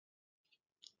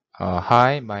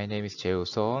Hi, my name is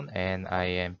Jae-Son, and I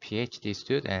am PhD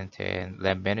student and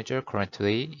lab manager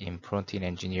currently in Protein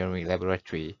Engineering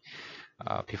Laboratory.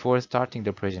 Before starting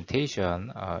the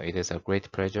presentation, it is a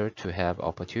great pleasure to have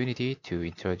opportunity to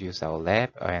introduce our lab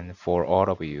and for all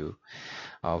of you.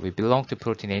 We belong to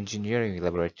Protein Engineering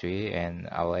Laboratory, and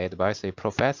our advisory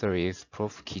professor is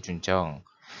Prof Jeong.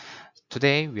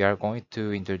 Today, we are going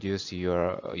to introduce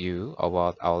you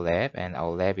about our lab, and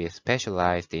our lab is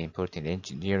specialized in protein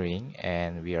engineering,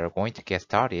 and we are going to get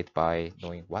started by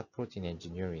knowing what protein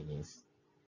engineering is.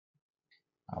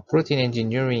 Protein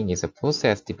engineering is a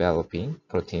process developing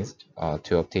proteins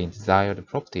to obtain desired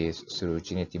properties through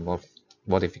genetic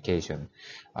modification.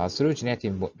 Through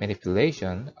genetic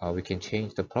manipulation, we can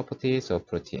change the properties of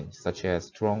proteins, such as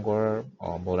stronger,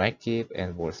 or more active,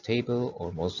 and more stable,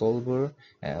 or more soluble,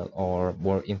 or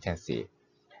more intensive.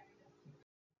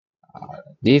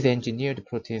 These engineered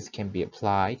proteins can be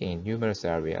applied in numerous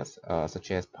areas, such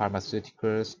as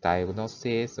pharmaceuticals,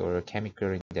 diagnosis, or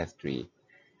chemical industry.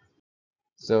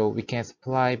 So we can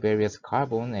supply various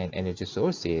carbon and energy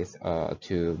sources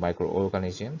to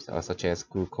microorganisms such as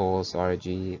glucose,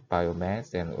 RG,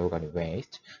 biomass, and organic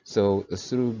waste. So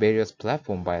through various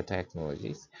platform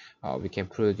biotechnologies, we can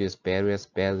produce various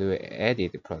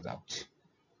value-added products.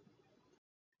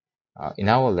 In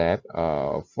our lab,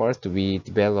 first we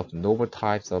develop novel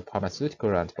types of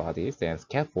pharmaceutical antibodies and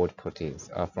scaffold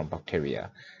proteins from bacteria.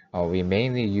 We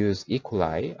mainly use E.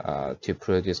 coli to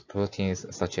produce proteins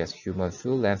such as human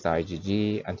full-length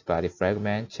IgG, antibody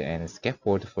fragment, and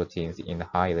scaffold proteins in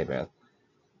high level.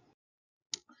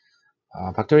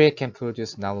 Bacteria can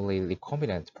produce not only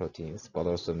recombinant proteins, but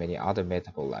also many other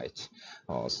metabolites.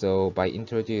 So by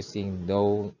introducing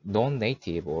no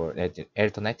non-native or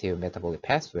alternative metabolic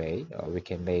pathway, we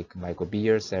can make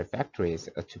microbial cell factories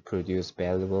to produce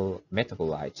valuable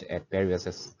metabolites at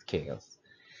various scales.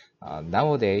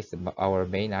 Nowadays, our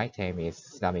main item is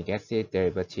cinnamic acid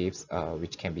derivatives,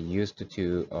 which can be used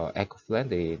to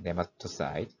eco-friendly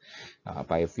nematocide,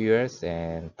 biofuels,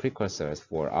 and precursors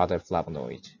for other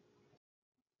flavonoids.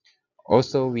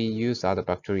 Also, we use other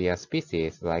bacteria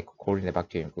species like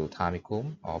Corynebacterium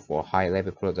glutamicum for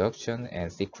high-level production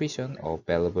and secretion of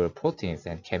valuable proteins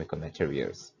and chemical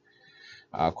materials.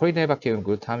 Corynebacterium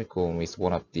glutamicum is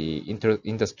one of the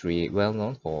industry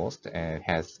well-known hosts and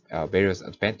has various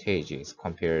advantages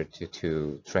compared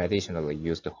to traditionally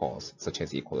used hosts such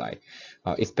as E. coli.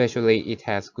 Especially, it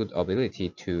has good ability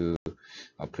to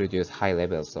produce high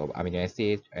levels of amino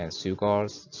acids and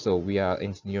sugars, so we are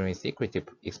engineering secretive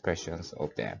expressions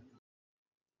of them.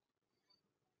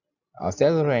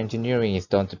 Cellular engineering is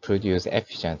done to produce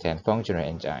efficient and functional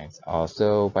enzymes.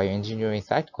 Also, by engineering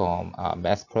cytochrome,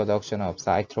 mass production of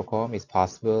cytochrome is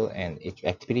possible, and its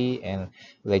activity and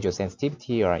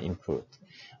radiosensitivity are improved.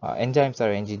 Enzymes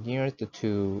are engineered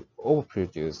to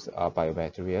overproduce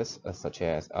biomaterials such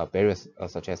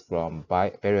as from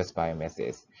various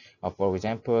biomasses. For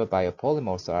example,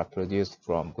 biopolymers are produced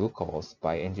from glucose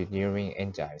by engineering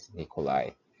enzymes in E.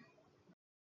 coli.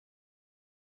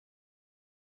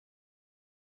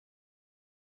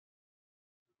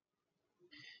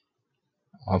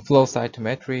 Flow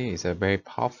cytometry is a very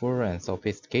powerful and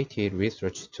sophisticated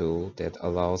research tool that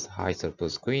allows high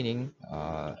throughput screening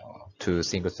to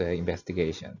single-cell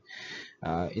investigation.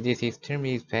 It is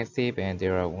extremely effective, and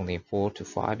there are only 4 to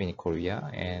 5 in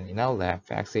Korea. And in our lab,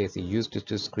 FACS is used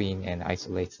to screen and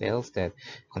isolate cells that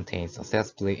contain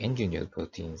successfully engineered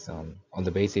proteins on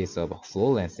the basis of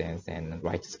fluorescence and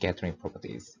right scattering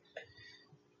properties.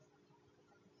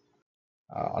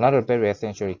 Another very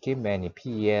essential equipment in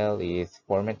PEL is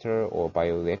fermenter or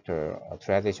bioreactor.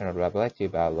 Traditional laboratory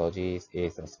biology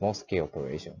is a small-scale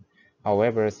operation.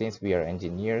 However, since we are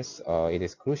engineers, it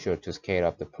is crucial to scale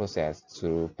up the process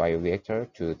through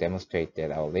bioreactor to demonstrate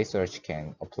that our research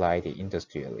can apply it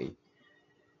industrially.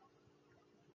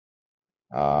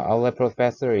 Our lab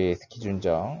professor is Kijun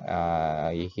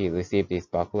Jeong. He received his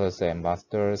bachelor's and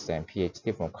master's and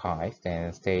PhD from KAIST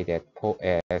and stayed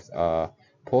as a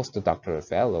postdoctoral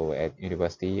fellow at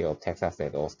University of Texas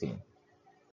at Austin.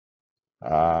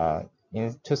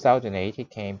 In 2008, he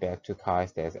came back to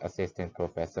KAIST as assistant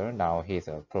professor. Now he's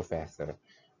a professor.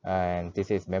 And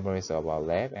this is memories of our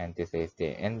lab, and this is the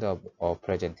end of our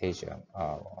presentation.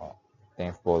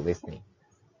 Thanks for listening.